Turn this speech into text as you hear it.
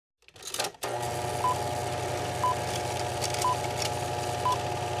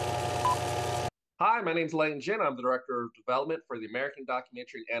Hi, my name's Lane Jin. I'm the Director of Development for the American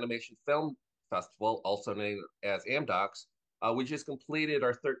Documentary and Animation Film Festival, also named as AmDocs. We just completed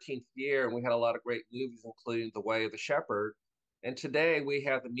our 13th year and we had a lot of great movies, including The Way of the Shepherd. And today we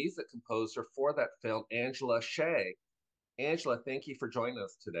have the music composer for that film, Angela Hsieh. Angela, thank you for joining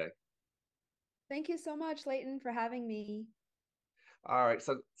us today. Thank you so much, Leighton, for having me. All right,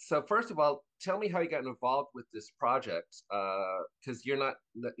 so first of all, tell me how you got involved with this project. Because you're not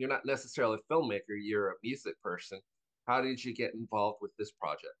necessarily a filmmaker, you're a music person. How did you get involved with this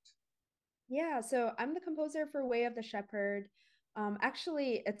project? Yeah, so I'm the composer for Way of the Shepherd.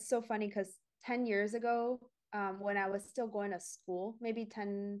 Actually, it's so funny because 10 years ago, when I was still going to school, maybe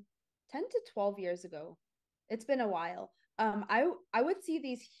 10 to 12 years ago, it's been a while. I would see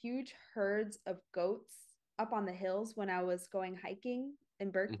these huge herds of goats up on the hills when I was going hiking in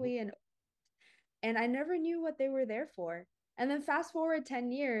Hmm. Berkeley, and I never knew what they were there for. And then fast forward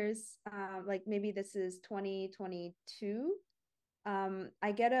 10 years, like maybe this is 2022.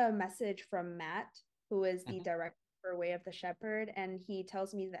 I get a message from Matt, who is the Hmm. director for Way of the Shepherd, and he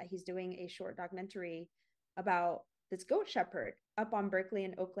tells me that he's doing a short documentary about this goat shepherd up on Berkeley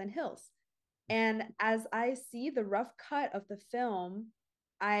and Oakland Hills. And as I see the rough cut of the film,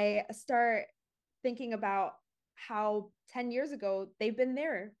 I start thinking about how 10 years ago they've been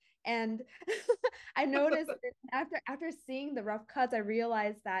there. And I noticed that after seeing the rough cuts, I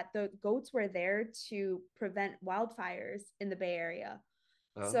realized that the goats were there to prevent wildfires in the Bay Area.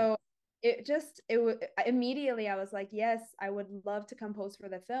 Oh, So immediately I was like, yes, I would love to compose for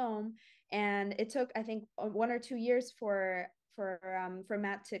the film. And it took, I think, 1 or 2 years for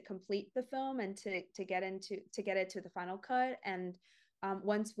Matt to complete the film and to get it to the final cut. And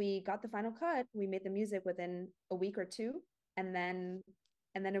once we got the final cut, we made the music within a week or two, and then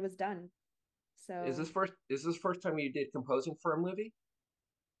it was done. So is this first time you did composing for a movie?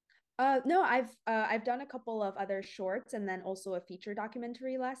 no, I've done a couple of other shorts and then also a feature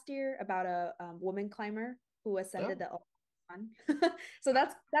documentary last year about a woman climber who ascended Oh, the Alpine. So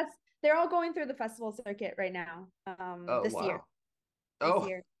that's they're all going through the festival circuit right now. oh This year. wow. This Oh,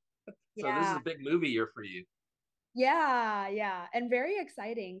 year. so this is Yeah. a big movie year for you. Yeah, yeah. And very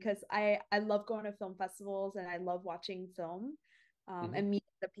exciting because I love going to film festivals and I love watching film Hmm. and meeting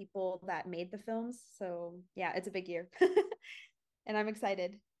the people that made the films. So yeah, it's a big year. And I'm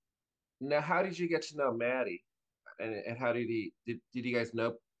excited. Now, how did you get to know Maddie? And how did you guys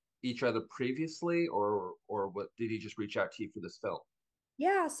know each other previously, or what did he just reach out to you for this film?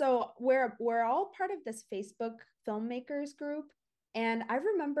 Yeah, so we're all part of this Facebook filmmakers group. And I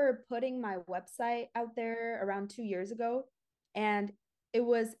remember putting my website out there around 2 years ago. And it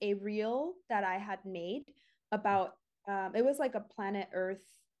was a reel that I had made about it was like a Planet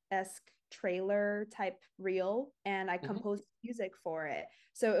Earth-esque trailer type reel, and I Hmm. composed music for it.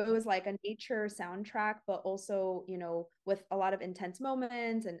 So it was like a nature soundtrack, but also, with a lot of intense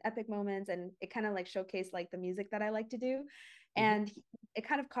moments and epic moments, and it kind of like showcased like the music that I like to do. Hmm. And it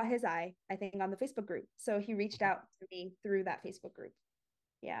kind of caught his eye, I think, on the Facebook group. So he reached Hmm. out to me through that Facebook group.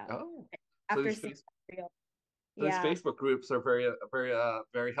 Yeah. Oh, so After seeing that reel. these Yeah. Facebook groups are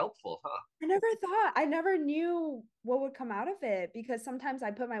very helpful, huh? I never knew what would come out of it because sometimes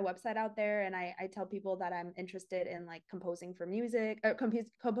I put my website out there and I tell people that I'm interested in like composing for music or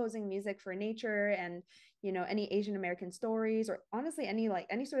composing music for nature and, any Asian American stories or honestly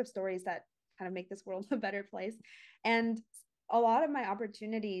any sort of stories that kind of make this world a better place. And a lot of my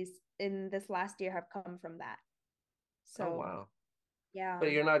opportunities in this last year have come from that. Oh So, wow. But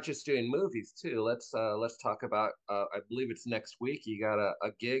yeah. you're not just doing movies too. Let's talk about I believe it's next week. You got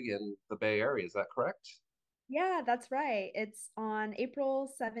a gig in the Bay Area, is that correct? Yeah, that's right. It's on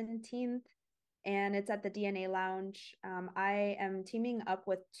April 17th and it's at the DNA Lounge. I am teaming up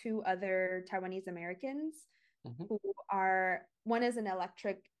with two other Taiwanese Americans Hmm. who are one is an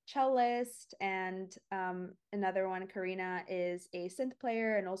electric cellist, and another one, Karina, is a synth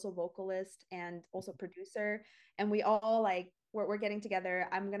player and also vocalist and also producer. And we all like we're getting together.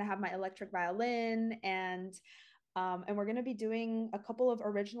 I'm gonna have my electric violin and we're gonna be doing a couple of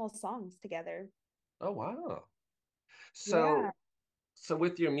original songs together. Oh wow. Yeah. So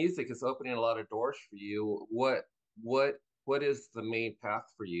with your music, it's opening a lot of doors for you. What is the main path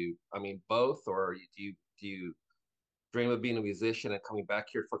for you? I mean, both, or do you dream of being a musician and coming back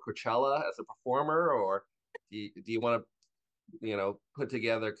here for Coachella as a performer, or do you want to put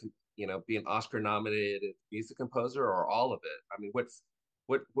together be an Oscar nominated music composer, or all of it? I mean, what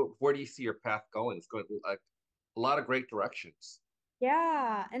where do you see your path going? It's going like a lot of great directions.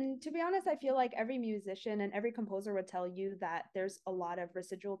 Yeah, and to be honest, I feel like every musician and every composer would tell you that there's a lot of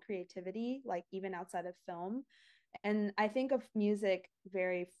residual creativity, like even outside of film. And I think of music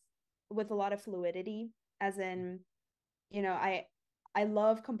very with a lot of fluidity, as in, you know, I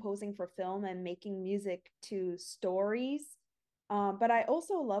love composing for film and making music to stories. But I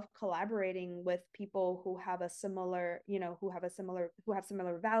also love collaborating with people who have a similar, you know, who have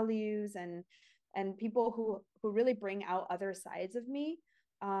similar values, and people who really bring out other sides of me.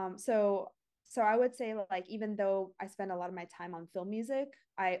 So I would say, like, even though I spend a lot of my time on film music,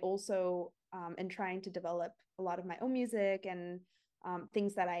 I also am trying to develop a lot of my own music, and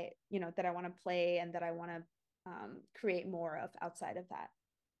things that I want to play and that I want to create more of outside of that.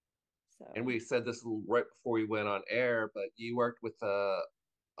 And So we said this right before we went on air, but you worked with a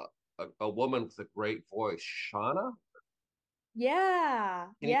woman with a great voice, Shauna. yeah,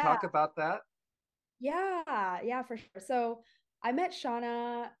 Can you yeah, talk about that? yeah, for sure. So I met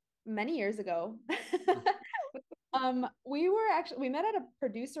Shauna many years ago. We met at a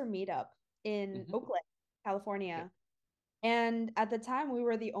producer meetup in Mm-hmm. Oakland, Okay. California. And at the time, we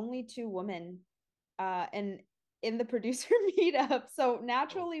were the only two women and in the producer meetup. So Oh.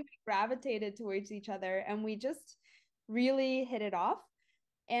 naturally, we gravitated towards each other, and we just really hit it off.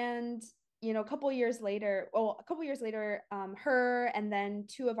 And a couple years later, her and then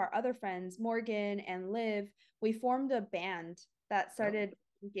two of our other friends, Morgan and Liv, we formed a band that Oh. started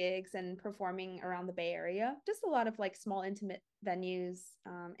gigs and performing around the Bay Area. Just a lot of like small, intimate venues,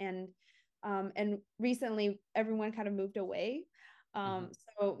 and recently everyone kind of moved away. Mm-hmm.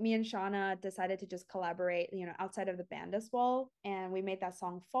 So me and Shauna decided to just collaborate, outside of the band as well, and we made that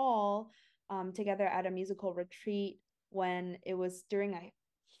song "Fall" together at a musical retreat when it was during a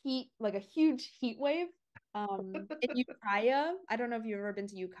huge heat wave in Ukiah. I don't know if you've ever been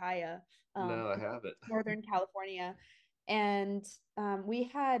to Ukiah, No, I in haven't. Northern California. And we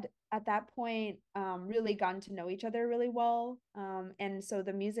had at that point really gotten to know each other really well. And so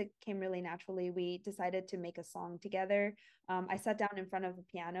the music came really naturally. We decided to make a song together. I sat down in front of a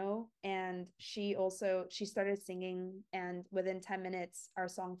piano, and she started singing, and within 10 minutes our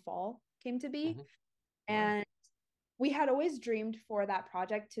song "Fall" came to be. Mm-hmm. Wow. And we had always dreamed for that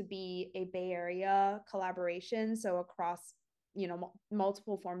project to be a Bay Area collaboration, so across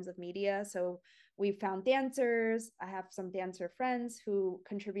multiple forms of media. So we found dancers. I have some dancer friends who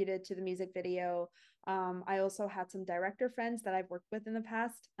contributed to the music video. I also had some director friends that I've worked with in the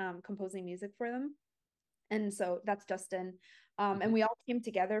past, composing music for them. And so that's Justin. Mm-hmm. And we all came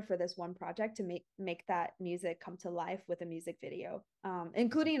together for this one project to make that music come to life with a music video,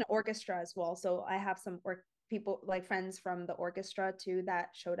 including an orchestra as well. So I have some people, like friends from the orchestra too, that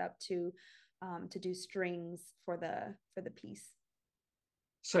showed up to do strings for the piece.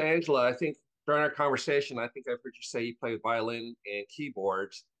 So, Angela, I think during our conversation, I think I've heard you say you play violin and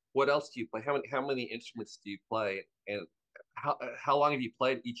keyboards. What else do you play? How many instruments do you play? And how long have you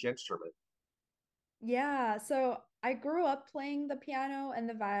played each instrument? Yeah, so I grew up playing the piano and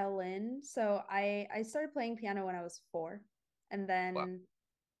the violin. So I started playing piano when I was 4. And Wow. then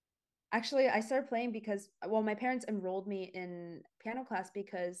actually I started playing because, well, my parents enrolled me in piano class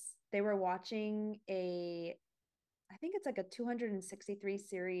because they were watching I think it's like a 263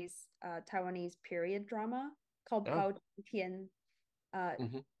 series Taiwanese period drama called Oh. Bao Tian, uh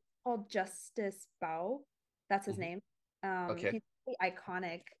Mm-hmm. called Justice Bao. That's his Mm-hmm. name. Okay. He's really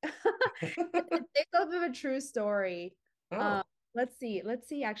iconic. It's based off of a true story. Um, Oh. let's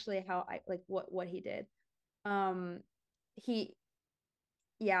see actually how I like what he did. Um, he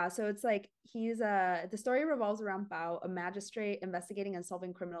Yeah, so it's like the story revolves around Bao, a magistrate investigating and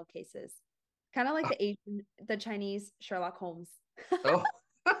solving criminal cases. Kind of like the Chinese Sherlock Holmes. Oh.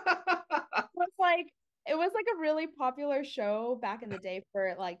 Like it was like a really popular show back in the day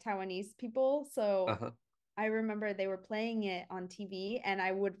for like Taiwanese people. So Uh-huh. I remember they were playing it on TV, and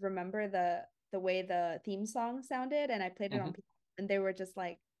I would remember the way the theme song sounded, and I played it Mm-hmm. on piano, and they were just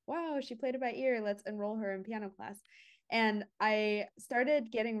like, "Wow, she played it by ear. Let's enroll her in piano class." And I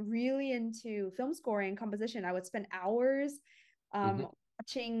started getting really into film scoring and composition. I would spend hours Mm-hmm.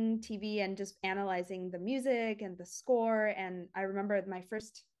 watching TV and just analyzing the music and the score. And I remember my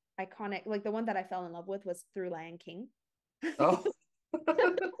first iconic, like the one that I fell in love with, was through Lion King. Oh.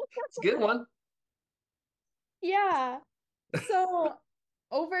 It's a good one. Yeah. So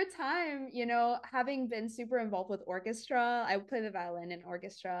over time, having been super involved with orchestra, I would play the violin in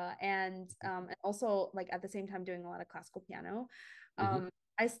orchestra, and also like at the same time doing a lot of classical piano. Mm-hmm. Um,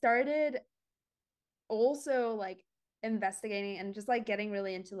 I started also like investigating and just like getting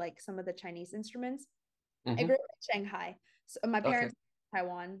really into like some of the Chinese instruments. I Mm-hmm. grew up in Shanghai. So my Okay. parents are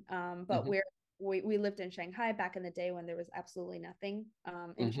Taiwan, but Mm-hmm. we lived in Shanghai back in the day when there was absolutely nothing in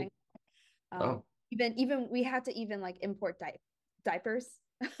Mm-hmm. Shanghai. Um, Oh. even we had to even like import diapers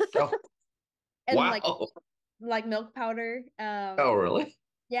Oh. and Wow. like milk powder. Oh, really?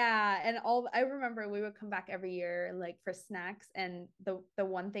 Yeah, and all I remember we would come back every year like for snacks, and the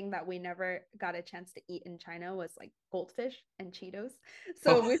one thing that we never got a chance to eat in China was like goldfish and Cheetos.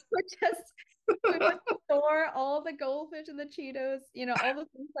 So Oh, we would just we would store all the goldfish and the Cheetos, all the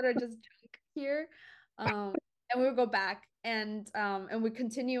things that are just junk here. Um, and we would go back and we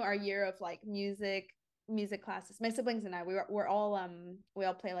continue our year of like music classes. My siblings and I, we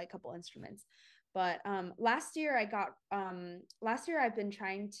all play like a couple instruments. But last year I've been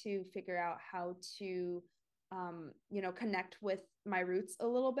trying to figure out how to connect with my roots a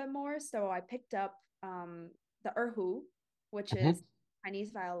little bit more. So I picked up the erhu, which is mhm.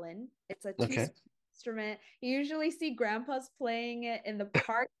 Chinese violin. It's a two Okay. instrument. You usually see grandpas playing it in the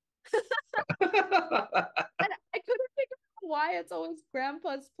park. And I couldn't figure out why it's always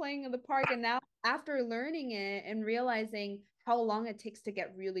grandpas playing in the park. And now, after learning it and realizing how long it takes to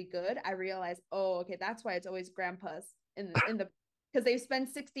get really good, I realized, oh, okay, that's why it's always grandpas in the because they've spent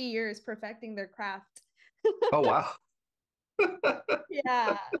 60 years perfecting their craft. Oh, wow.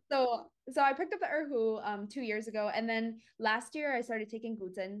 Yeah. So I picked up the erhu 2 years ago, and then last year I started taking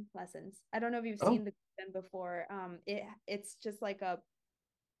guzhen lessons. I don't know if you've Oh, seen the guzhen before. It's just like a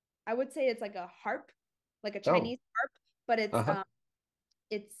I would say it's like a harp, like a oh, Chinese harp, but uh-huh.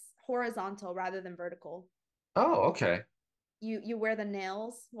 it's horizontal rather than vertical. Oh, okay. You wear the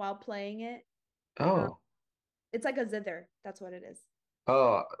nails while playing it. Um, Oh, it's like a zither. That's what it is.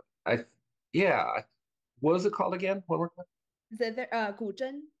 oh, I, yeah. What was it called again? One more time. Zither,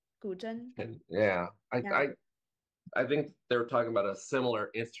 guzhen. And yeah, Yeah, I think they were talking about a similar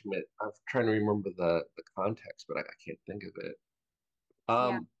instrument. I'm trying to remember the context, but I can't think of it.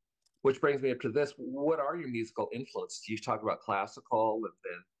 yeah. Um, which brings me up to this. What are your musical influences? You talk about classical, and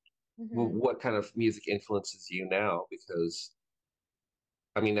then Hmm. what kind of music influences you now? Because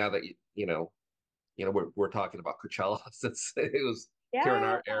I mean, now that we're talking about Coachella since it was here in Yeah.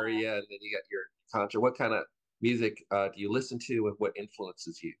 our area, and then you got your concert. What kind of music do you listen to, and what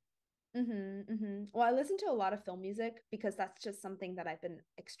influences you? Well, I listen to a lot of film music because that's just something that I've been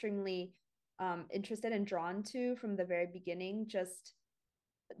extremely interested and drawn to from the very beginning. Just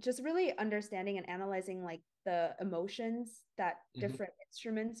really understanding and analyzing like the emotions that Hmm. different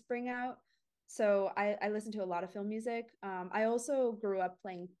instruments bring out. So I listen to a lot of film music. I also grew up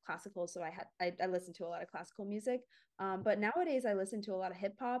playing classical, so I listened to a lot of classical music. But nowadays I listen to a lot of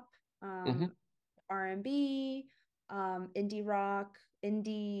hip hop, Hmm. R&B, indie rock,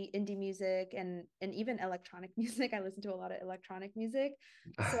 indie music, and even electronic music. I listen to a lot of electronic music.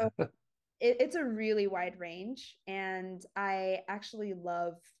 So it's a really wide range, and I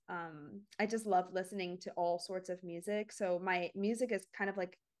just love listening to all sorts of music. So my music is kind of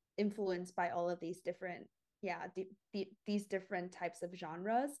like influenced by all of these different yeah these different types of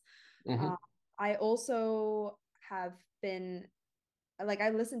genres. Hmm. um, I also have been like I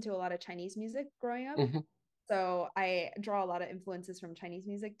listened to a lot of Chinese music growing up, Hmm. so I draw a lot of influences from Chinese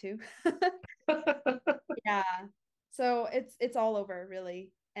music too. Yeah. So it's all over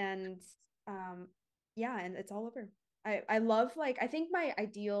really. And um yeah, and it's all over. I love like I think my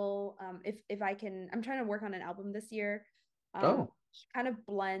ideal if I can I'm trying to work on an album this year Oh. which kind of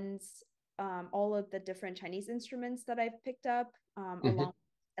blends all of the different Chinese instruments that I've picked up along Hmm. with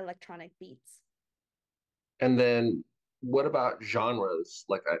electronic beats. And then what about genres?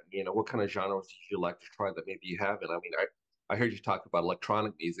 Like, what kind of genres did you like to try that maybe you haven't? I mean, I heard you talk about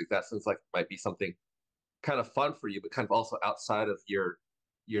electronic music. That sounds like it might be something kind of fun for you, but kind of also outside of your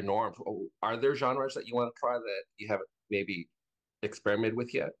norms. Oh, are there genres that you want to try that you haven't maybe experimented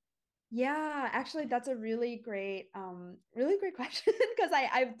with yet? Yeah, actually, that's a really great question because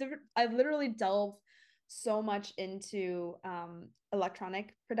I've literally delved so much into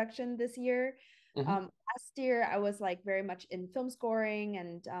electronic production this year. Hmm. Last year, I was like very much in film scoring,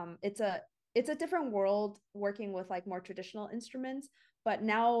 and it's a different world working with like more traditional instruments. But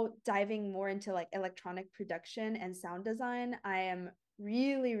now diving more into like electronic production and sound design, I am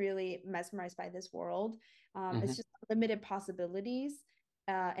really mesmerized by this world. It's Hmm. just limited possibilities,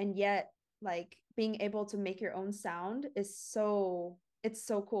 and yet like being able to make your own sound is it's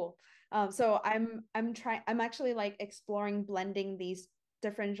so cool. So I'm actually like exploring blending these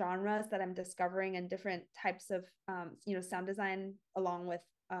different genres that I'm discovering and different types of sound design along with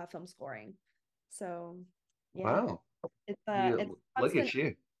film scoring. So yeah, Wow. it's You look constant at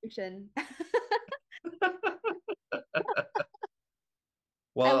you. evolution.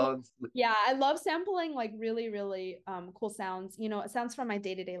 I love Well, yeah, I love sampling like really cool sounds, sounds from my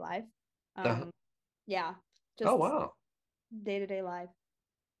day-to-day life. uh, um yeah, oh just wow. day-to-day life.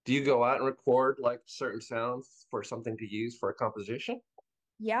 Do you go out and record like certain sounds for something to use for a composition?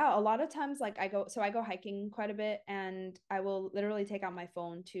 Yeah, a lot of times like I go hiking quite a bit and I will literally take out my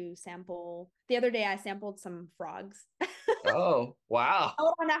phone to sample. The other day I sampled some frogs. Oh, wow.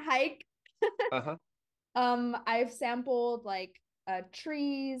 Oh, on a hike. Uh-huh. I've sampled like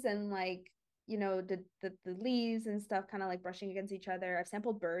trees and like the leaves and stuff kind of like brushing against each other. I've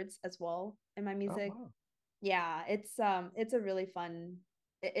sampled birds as well in my Oh, music. wow. Yeah, it's a really fun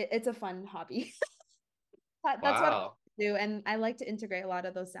it's a fun hobby. That's what I Wow. do, and I like to integrate a lot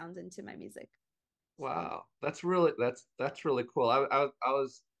of those sounds into my music. So Wow. That's really cool. I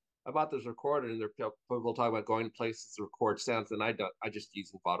was I bought this recorder and there are people talking about going to places to record sounds and I don't I just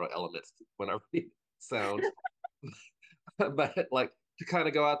use photo elements when I read sounds. But like to kind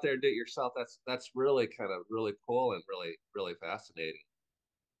of go out there and do it yourself, that's really kind of really cool and really fascinating.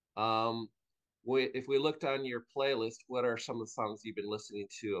 Um, if we looked on your playlist, what are some of the songs you've been listening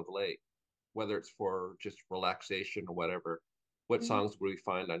to of late? Whether it's for just relaxation or whatever, what mhm. songs would we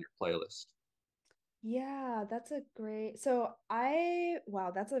find on your playlist? Yeah, that's a great. So I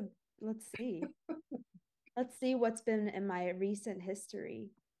wow, that's a let's see. Let's see what's been in my recent history.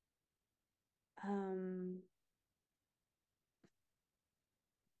 Um,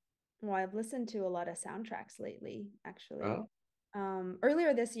 well, I've listened to a lot of soundtracks lately, actually. Oh,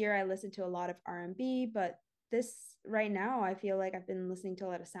 Earlier this year I listened to a lot of R&B, but this right now I feel like I've been listening to a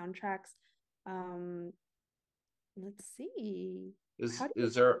lot of soundtracks. Um, let's see. is How do you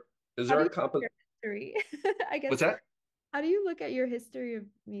is there is how there do a you comp? your history? I What's guess that? how do you look at your history of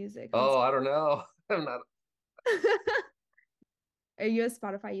music on Oh, I don't know. I'm not. Are you a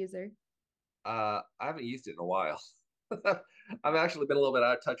Spotify user? I haven't used it in a while. I've actually been a little bit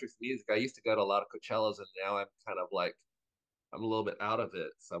out of touch with music. I used to go to a lot of Coachellas, and now I'm kind of like I'm a little bit out of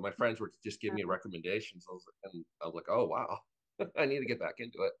it. So my friends were just giving me recommendations, and I was like, oh wow, I need to get back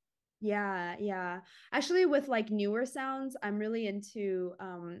into it. Yeah, yeah. Actually, with like newer sounds, I'm really into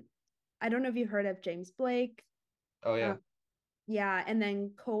I don't know if you heard of James Blake. Oh Um, yeah. yeah, and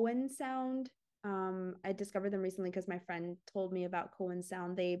then Cohen Sound. I discovered them recently because my friend told me about Cohen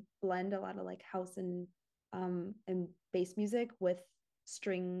Sound. They blend a lot of like house and bass music with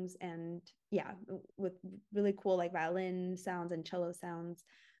strings and yeah, with really cool like violin sounds and cello sounds.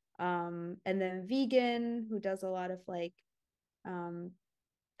 And then Vegan, who does a lot of like um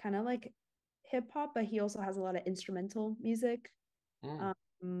kind of like hip hop, but he also has a lot of instrumental music. Mm.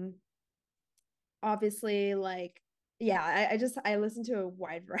 Um, obviously, like yeah, I listen to a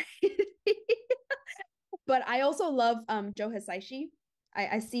wide variety, but I also love Joe Hisaishi.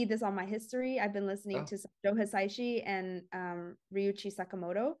 I see this on my history. I've been listening Oh, to Joe Hisaishi and Ryuichi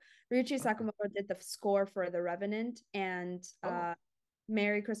Sakamoto. Ryuichi okay. Sakamoto did the score for The Revenant and Oh,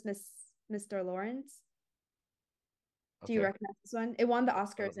 Merry Christmas, Mr. Lawrence. Do you okay. recognize this one? It won the I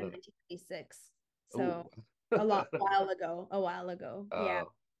Oscars don't in know. 1996. Oh. So a lot while ago, a while ago. Yeah.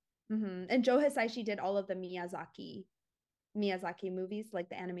 Oh. And Joe Hisaishi did all of the Miyazaki movies, like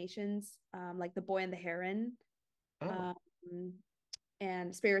the animations, like The Boy and the Heron, Oh. um,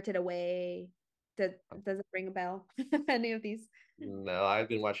 and Spirited Away. Does it ring a bell? Any of these? No, I've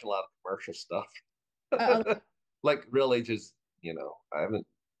been watching a lot of commercial stuff. Uh, Like really just, I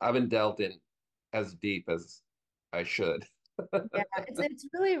haven't delved in as deep as I should. yeah, it's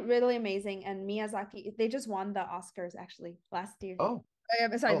really really amazing. And Miyazaki, they just won the Oscars actually last year. Oh,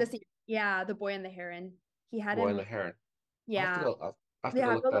 Sorry, oh, this year. Yeah, The Boy and the Heron. He Boy and hadn't. the Heron. Yeah, I have to go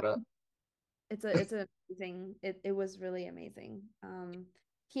yeah. look that up. It's a amazing. It was really amazing.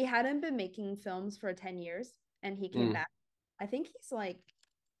 He hadn't been making films for 10 years, and he came Mm. back. I think he's like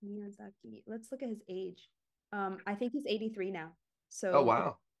Miyazaki. Let's look at his age. I think he's 83 now. Oh So,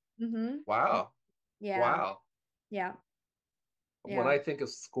 wow. mm-hmm. Wow. Yeah, Wow. yeah, When yeah. I think of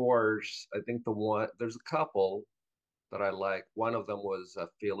scores, I think there's a couple that I like. One of them was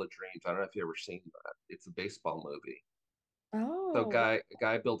Field of Dreams. I don't know if you ever seen that. It's a baseball movie. So Oh, a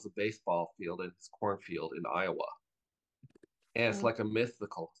guy builds a baseball field in his cornfield in Iowa. And it's oh, like a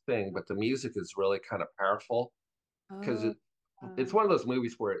mythical thing, but the music is really kind of powerful because oh, it's wow. one of those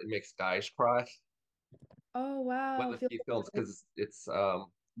movies where it makes guys cry Oh, one wow. of the Feel few films like because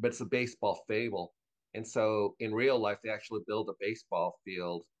but it's a baseball fable. And so in real life, they actually built a baseball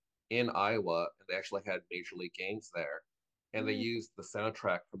field in Iowa and they actually had major league games there. And they oh, used the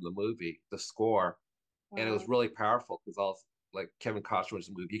soundtrack from the movie, the score, and it was wow, really powerful because all like Kevin Costner was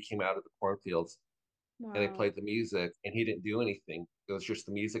in the movie, he came out of the cornfields and they wow, played the music and he didn't do anything. It was just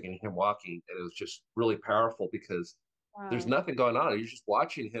the music and him walking. And it was just really powerful because there's wow, nothing going on. You're just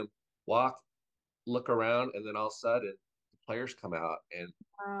watching him walk, look around, and then all of a sudden the players come out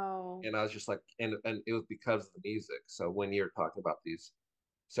wow. and I was just like and it was because of the music. So when you're talking about these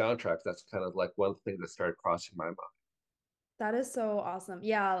soundtracks, that's kind of like one thing that started crossing my mind. That is so awesome.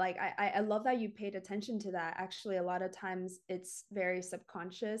 Yeah, like I love that you paid attention to that. Actually, a lot of times it's very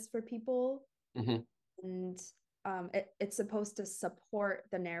subconscious for people, Hmm. and it's supposed to support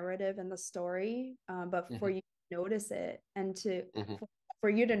the narrative and the story, but for Hmm. you to notice it and Hmm. for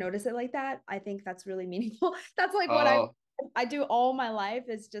you to notice it like that, I think that's really meaningful. That's like what Oh, I do all my life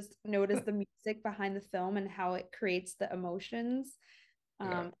is just notice the music behind the film and how it creates the emotions,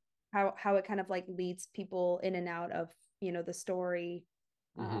 yeah. um, how it kind of like leads people in and out of the story,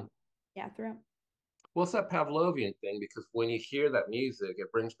 Hmm. um, yeah, throughout. Well, it's that Pavlovian thing because when you hear that music,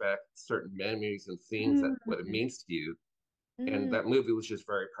 it brings back certain memories and scenes that what it Mm, means to you. And mm, that movie was just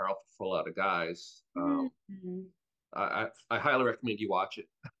very powerful for a lot of guys. mm. I highly recommend you watch it.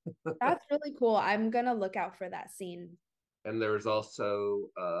 That's really cool. I'm gonna look out for that scene. And there's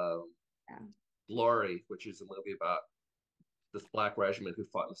also Yeah. Glory, which is a movie about this black regiment who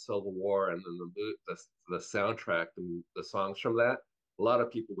fought in the Civil War, and then the soundtrack, the songs from that. A lot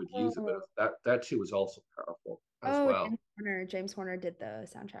of people would use it, but Oh, that too was also powerful as oh, well. James Horner did the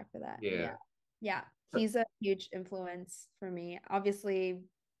soundtrack for that. Yeah. Yeah. Yeah. He's a huge influence for me. Obviously,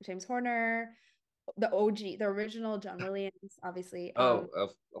 James Horner, the OG, the original John Williams, obviously. Oh,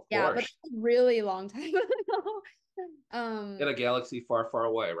 of Yeah, but course. that's a really long time ago. In Um, a galaxy far, far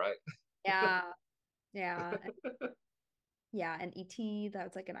away, right? yeah, yeah, yeah, and E.T., that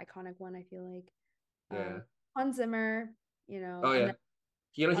was like an iconic one, I feel like. Yeah. Hans Zimmer, Oh and yeah.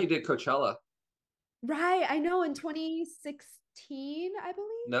 then He did Coachella. right, I know in 2016, I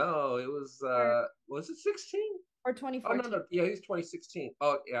believe, No, it or was it 16? or Oh no, 2014. no, yeah, he's 2016.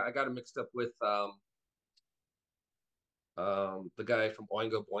 Oh yeah, I got him mixed up with the guy from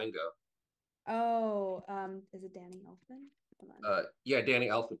Oingo Boingo. Oh, is it Danny Elfman? Hold on. Yeah, Danny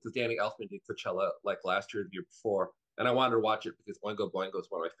Elfman, because Danny Elfman did Coachella like last year, the year before, and I wanted to watch it because Oingo Boingo is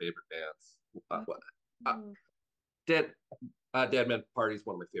one of my favorite bands. Uh, Oh, Dead Dead Man Party is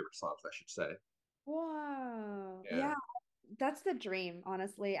one of my favorite songs, I should say. wow. Yeah. Yeah, that's the dream,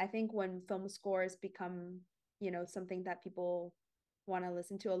 honestly. I think when film scores become, something that people want to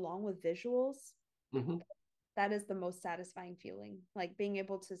listen to along with visuals, Hmm. that is the most satisfying feeling. Like being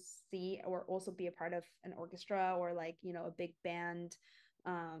able to see or also be a part of an orchestra or like, a big band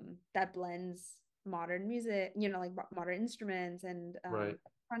that blends modern music, like modern instruments and Right.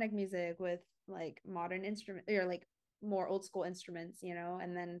 electronic music with like modern instrument or like more old school instruments,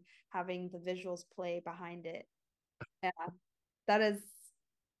 and then having the visuals play behind it. Yeah. That is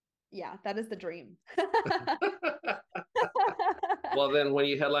that is the dream. Well, then when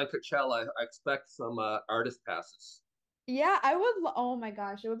you headline Coachella, I expect some artist passes. Yeah, I would. Oh my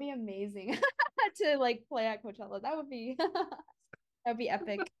gosh, it would be amazing to like play at Coachella. That would be that'd be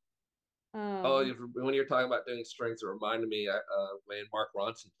epic. Oh, Um, when you're talking about doing strings, it reminded me when Mark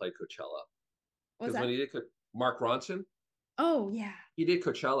Ronson played Coachella. what was Because when that? he did Mark Ronson, Oh yeah. he did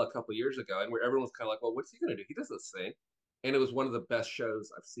Coachella a couple of years ago, and where everyone was kind of like, "Well, what's he going to do? He doesn't sing." And it was one of the best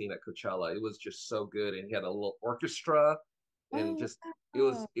shows I've seen at Coachella. It was just so good, and he had a little orchestra, and Oh just wow.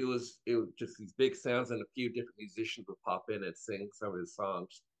 it was just these big sounds, and a few different musicians would pop in and sing some of his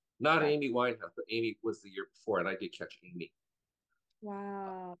songs. Not That Amy Winehouse, but Amy was the year before, and I did catch Amy.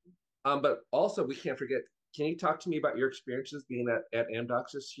 wow. But also we can't forget. Can you talk to me about your experiences being at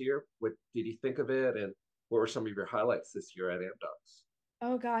AmDocs this year? What did you think of it, and what were some of your highlights this year at AmDocs?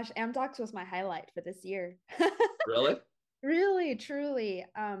 Oh gosh, AmDocs was my highlight for this year. Really? Really, truly.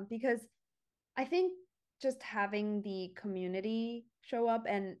 Because I think just having the community show up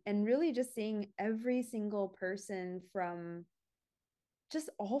and really just seeing every single person from just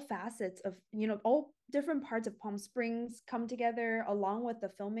all facets of all different parts of Palm Springs come together along with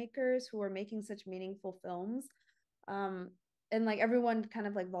the filmmakers who are making such meaningful films, um and like everyone kind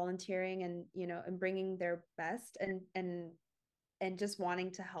of like volunteering and and bringing their best and just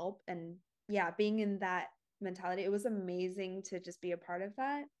wanting to help and yeah, being in that mentality. It was amazing to just be a part of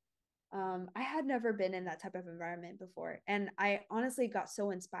that. I had never been in that type of environment before. And I honestly got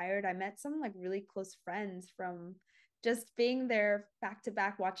so inspired. I met some like really close friends from just being there back to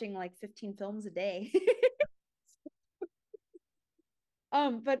back, watching like 15 films a day.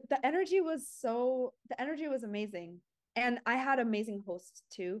 But the energy was amazing. And I had amazing hosts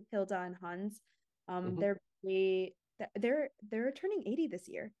too, Hilda and Hans. Hmm. They're really they're turning 80 this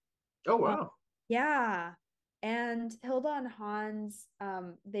year. Oh Um, wow. yeah. And Hilda and Hans,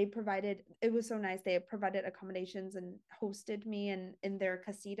 they provided, it was so nice. They provided accommodations and hosted me in their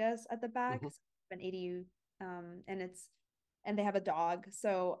casitas at the back. Hmm. So an ADU, and they have a dog.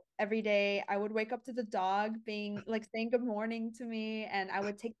 So every day I would wake up to the dog being like saying good morning to me, and I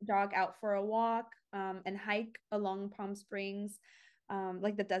would take the dog out for a walk, and hike along Palm Springs,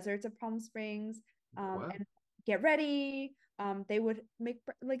 like the deserts of Palm Springs, Wow. and get ready. they would make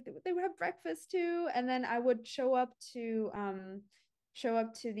like they would have breakfast too, and then I would show up to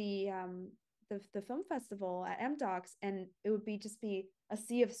the film festival at AmDocs, and it would be just be a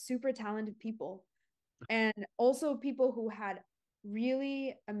sea of super talented people, and also people who had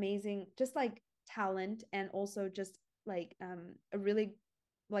really amazing just like talent, and also just like a really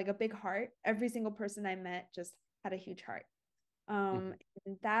like a big heart. Every single person I met just had a huge heart. Mhm.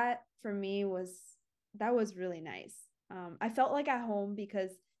 And that for me was that was really nice. I felt like at home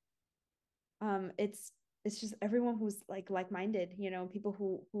because it's just everyone who's like-minded, people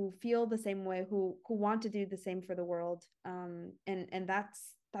who feel the same way, who want to do the same for the world. And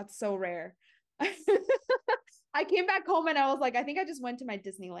that's so rare. I came back home and I was like, I think I just went to my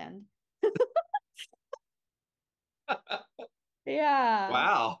Disneyland. Yeah.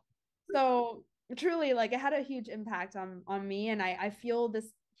 Wow. So truly, like, it had a huge impact on me, and I feel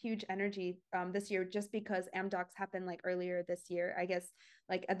this huge energy this year, just because AmDocs happened like earlier this year, I guess,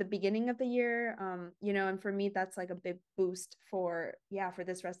 like at the beginning of the year. And for me that's like a big boost for, yeah, for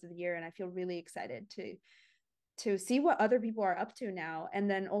this rest of the year, and I feel really excited to see what other people are up to now, and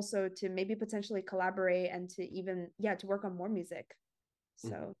then also to maybe potentially collaborate, and to even, yeah, to work on more music. Mhm.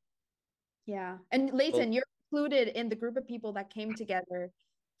 So yeah. And Leighton, Well, you're included in the group of people that came together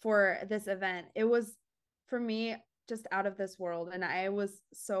for this event. It was, for me, just out of this world. And I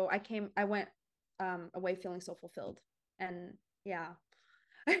went away feeling so fulfilled. And yeah.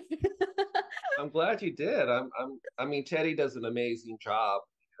 I'm glad you did. I mean, Teddy does an amazing job.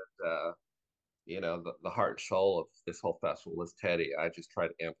 And, the heart and soul of this whole festival is Teddy. I just try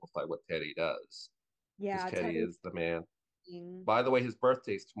to amplify what Teddy does because Yeah, Teddy Teddy. is the man. By the way, his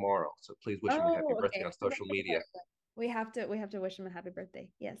birthday's tomorrow, so please wish him a happy Oh, birthday okay. on social media. We have to wish him a happy birthday.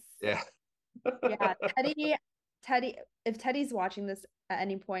 Yes. Yeah. Yeah, Teddy, if Teddy's watching this at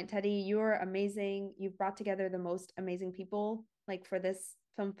any point, Teddy, you're amazing. You've brought together the most amazing people like for this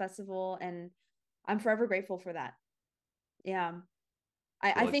film festival, and I'm forever grateful for that. Yeah. I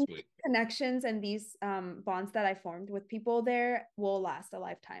Well, that's think sweet. connections and these bonds that I formed with people there will last a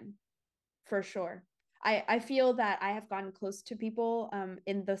lifetime for sure. I feel that I have gotten close to people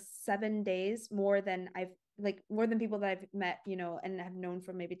in the 7 days more than people that I've met, and have known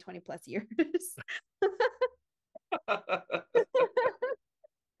for maybe 20 plus years.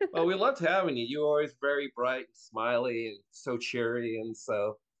 Well, we loved having you. You were always very bright and smiley and so cheery, and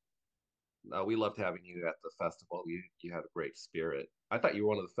so we loved having you at the festival. You had a great spirit. I thought you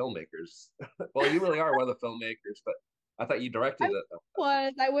were one of the filmmakers. Well, you really are one of the filmmakers, but I thought you I directed it.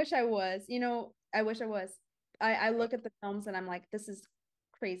 was. I wish I was. I wish I was. I look at the films and I'm like, this is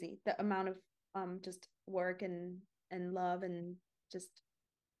crazy. The amount of just work and love and just,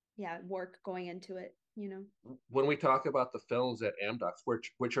 yeah, work going into it. When we talk about the films at AmDocs,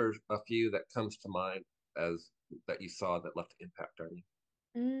 which are a few that comes to mind as that you saw that left an impact on you?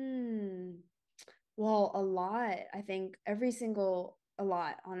 Mm. Well, a lot. I think a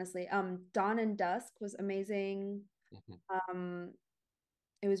lot, honestly. Dawn and Dusk was amazing. Mhm. Um,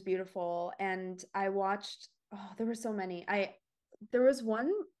 it was beautiful. And I watched, oh, there were so many. There was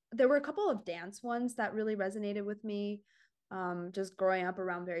one, there were a couple of dance ones that really resonated with me. Just growing up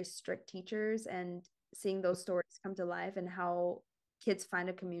around very strict teachers and seeing those stories come to life, and how kids find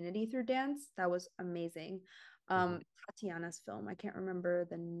a community through dance. That was amazing. Mhm. Tatiana's film, I can't remember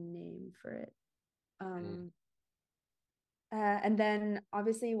the name for it. Mhm. Um, and then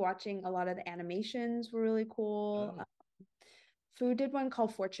obviously watching a lot of the animations were really cool. Oh. Fu did one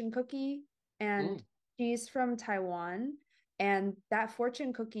called Fortune Cookie, and Mm. she's from Taiwan. And that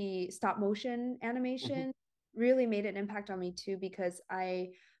Fortune Cookie stop motion Mhm. animation really made an impact on me too, because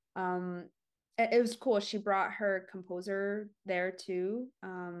it was cool. She brought her composer there too.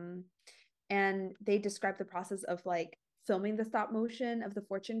 And they described the process of like filming the stop motion of the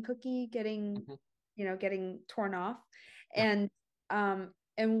Fortune Cookie Mhm. getting torn off. And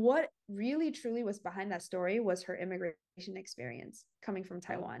and what really truly was behind that story was her immigration experience coming from Oh.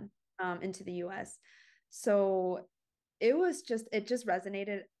 Taiwan into the US. So it just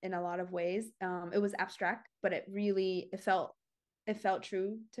resonated in a lot of ways. It was abstract, but it felt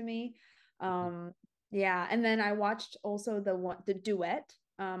true to me. Mhm. Um, yeah, and then I watched also the duet.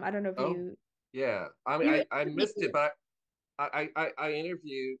 I don't know if Oh, you yeah. I mean, you I missed it, but I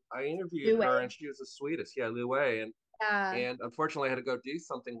interviewed duet. her, and she was the sweetest. Yeah, Liu Wei, Yeah, and unfortunately, I had to go do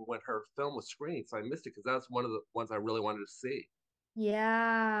something when her film was screening, so I missed it because that was one of the ones I really wanted to see.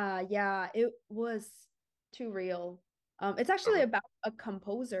 yeah. It was too real. It's actually Oh. about a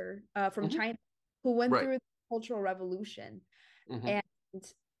composer from Mhm. China who went Right. through the Cultural Revolution, Hmm.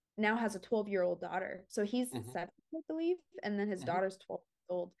 and now has a 12-year-old daughter. So he's Hmm. 7, I believe, and then his Hmm. daughter's 12 years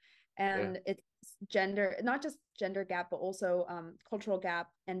old. Yeah. and it's gender, not just gender gap, but also cultural gap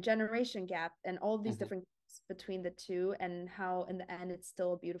and generation gap, and all of these Hmm. different between the two, and how in the end it's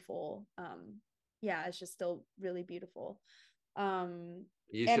still a beautiful, yeah, it's just still really beautiful. um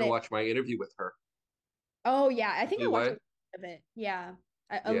You and should it watch my interview with her. Oh yeah, I think See I watched a what? little bit of it. Yeah,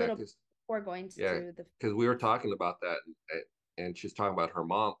 a Yeah, little because before going to yeah, do the. because we were talking about that, and she's talking about her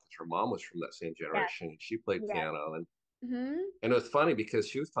mom because her mom was from that same Yeah, generation and she played yeah. piano, Mm-hmm. and it was funny because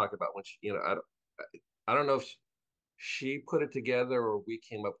she was talking about when she, I don't know if she put it together or we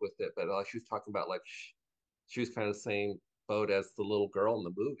came up with it, but she was talking about like she was kind of the same boat as the little girl in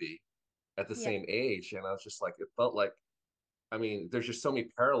the movie at the Yeah. same age, and I was just like, it felt like, I mean, there's just so many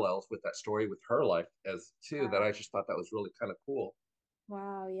parallels with that story with her life as too that I just thought that was really kind of cool.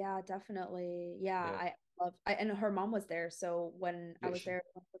 Wow. Yeah, definitely. Yeah, Yeah, I love. And her mom was there, so when I yeah, was there,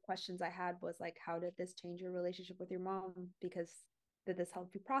 one of the questions I had was like, "How did this change your relationship with your mom? Because did this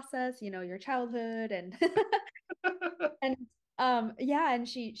help you process, your childhood?" And and yeah, and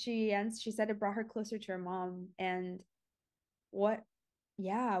she said it brought her closer to her mom. And what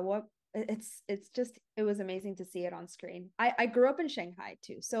yeah, what it's just, it was amazing to see it on screen. I grew up in Shanghai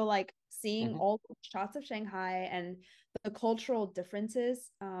too, so like seeing hmm, all the shots of Shanghai and the cultural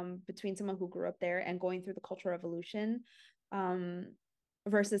differences between someone who grew up there and going through the Cultural Revolution, um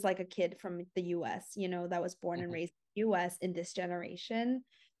versus like a kid from the US, that was born and hmm, raised in the US in this generation.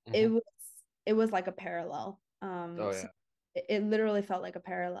 it hmm. was it was like a parallel. Oh So yeah. it literally felt like a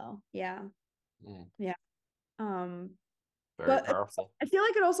parallel. Yeah. Mm, Yeah. um very but powerful. I feel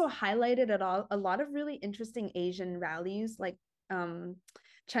like it also highlighted a lot of really interesting Asian values, like um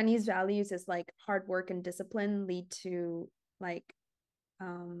Chinese values is like hard work and discipline lead to like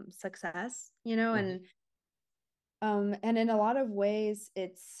success, Hmm, and in a lot of ways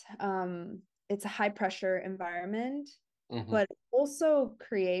it's a high pressure environment, hmm, but also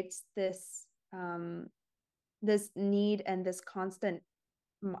creates this need and this constant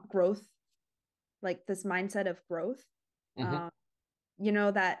growth, like this mindset of growth, hmm. um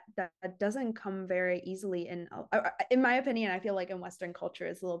that doesn't come very easily in my opinion. I feel like in Western culture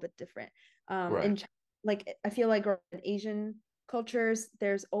it's a little bit different. Right. In like I feel like in Asian cultures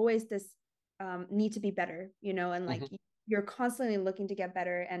there's always this need to be better, and like Hmm. you're constantly looking to get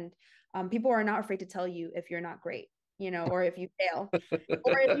better, and people are not afraid to tell you if you're not great, or if you fail,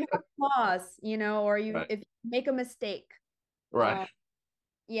 or if you have flaws, or you Right. if you make a mistake. Right. um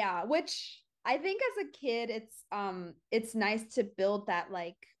yeah, which I think as a kid it's nice to build that,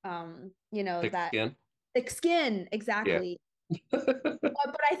 like Thick that skin. thick skin, Yeah. exactly.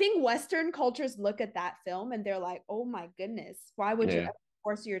 But I think Western cultures look at that film and they're like, oh my goodness, why would you Yeah. ever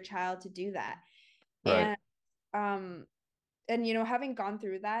force your child to do that? Right. And um having gone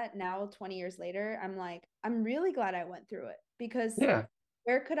through that now 20 years later, I'm like, I'm really glad I went through it, because Yeah.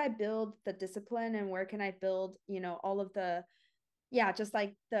 where could I build the discipline, and where can I build all of the, yeah, just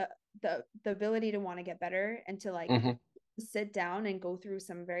like the ability to want to get better, and to like Hmm. sit down and go through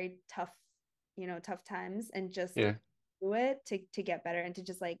some very tough times, and just Yeah. do it to get better, and to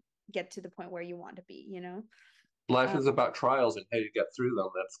just like get to the point where you want to be. Life um, is about trials and how you get through them.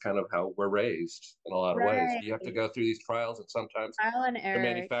 That's kind of how we're raised in a lot of ways. right. You have to go through these trials, and sometimes Trial and they're error.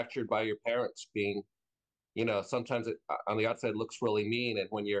 manufactured by your parents being, sometimes it on the outside looks really mean, and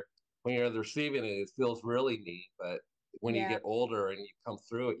when you're the receiving it, it feels really mean. But when you Yeah, get older and you come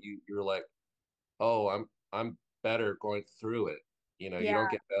through it, you're like, oh, I'm better going through it. You yeah, don't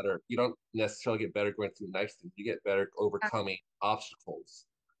get better. You don't necessarily get better going through nice things. You get better overcoming obstacles.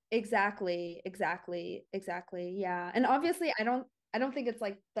 exactly, yeah. And obviously I don't think it's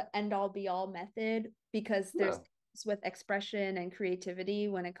like the end all be all method, because there's No. with expression and creativity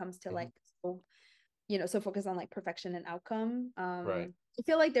when it comes to like, Hmm. so focus on like perfection and outcome. Right. I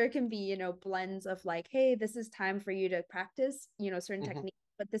feel like there can be, blends of like, hey, this is time for you to practice, certain Hmm. techniques,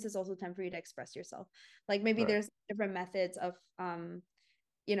 but this is also time for you to express yourself. Like maybe Right. there's different methods of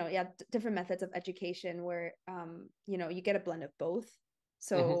yeah, different methods of education where you get a blend of both.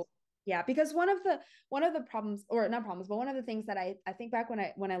 Hmm. So yeah, because one of the problems, or not problems, but one of the things that I think back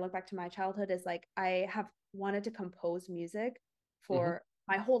when I look back to my childhood is like, I have wanted to compose music Hmm. for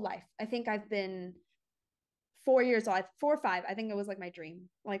my whole life. I think I've been 4 years old, 4 or 5. I think it was like my dream,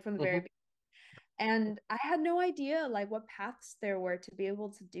 like from the very Hmm. beginning. And I had no idea like what paths there were to be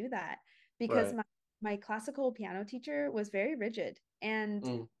able to do that, because Right. my classical piano teacher was very rigid, and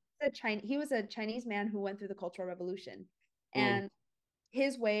Mm. he was a Chinese man who went through the Cultural Revolution, Mm. and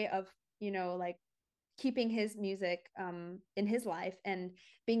his way of like keeping his music in his life and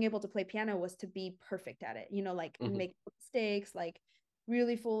being able to play piano was to be perfect at it, like Hmm. make mistakes, like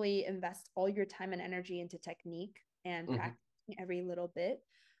really fully invest all your time and energy into technique and Hmm. practicing every little bit.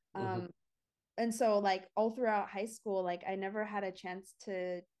 Um, and so like all throughout high school, like I never had a chance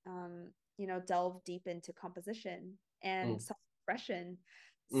to delve deep into composition and Mm-hmm. self-expression.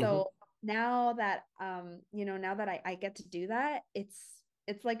 Mm-hmm. So now that now that I get to do that, it's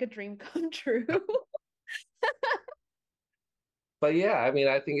like a dream come true. But yeah, I mean,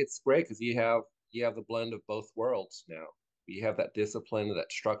 I think it's great because you have the blend of both worlds now. You have that discipline,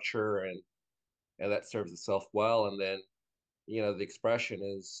 that structure, and that serves itself well. And then the expression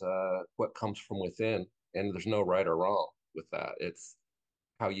is what comes from within, and there's no right or wrong with that. It's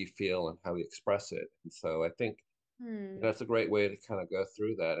how you feel and how you express it. And so I think Hmm. that's a great way to kind of go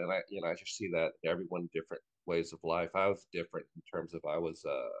through that. And I just see that everyone different ways of life. I was different in terms of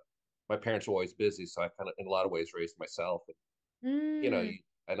my parents were always busy, so I kind of in a lot of ways raised myself. And Mm.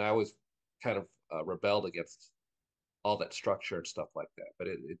 and I was kind of rebelled against all that structure and stuff like that. But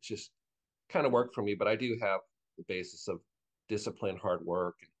it just kind of worked for me. But I do have the basis of discipline, hard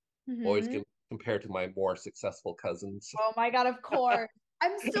work, and always Hmm. compared to my more successful cousins. Oh my God, of course.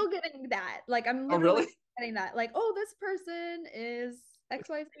 I'm still getting that. Like I'm Oh, literally really? getting that. Like, oh, this person is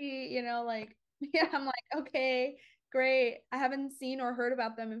XYZ, like yeah, I'm like, okay, great. I haven't seen or heard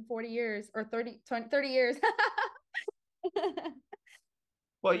about them in 40 years or 30 years.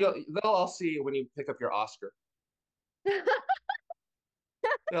 Well, Uh, they'll all see you when you pick up your Oscar.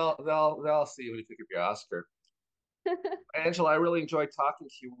 They'll all see you when you pick up your Oscar. Angela, I really enjoyed talking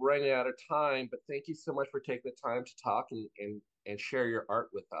to you. We're running out of time, but thank you so much for taking the time to talk and share your art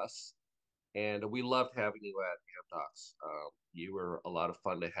with us. And we loved having you at AmDocs. You were a lot of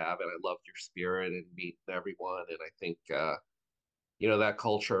fun to have, and I loved your spirit and meeting everyone. And I think that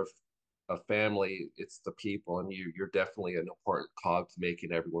culture of family, it's the people, and you're definitely an important cog to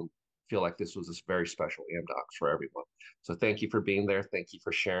making everyone feel like this was this very special AmDocs for everyone. So thank you for being there. Thank you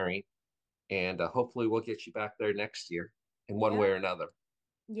for sharing, and hopefully we'll get you back there next year in one yeah. way or another.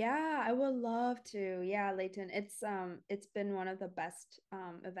 Yeah, I would love to. Yeah, Leighton. It's been one of the best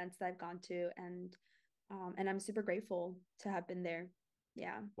events that I've gone to, and I'm super grateful to have been there.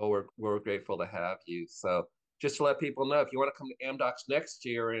 Yeah. Well, we're grateful to have you. So just to let people know, if you want to come to AmDocs next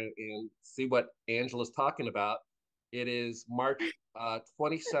year and see what Angela's talking about, it is March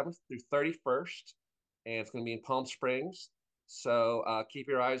 27th through 31st, and it's going to be in Palm Springs. So keep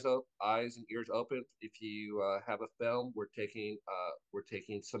your eyes and ears open. If you have a film, we're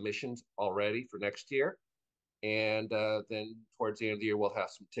taking submissions already for next year, and then towards the end of the year, we'll have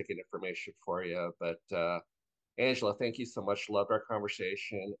some ticket information for you. But Angela, thank you so much. Loved our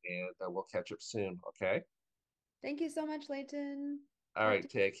conversation, and we'll catch up soon. Okay. Thank you so much, Leighton. All Talk to right.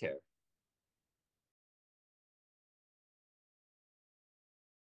 Take care.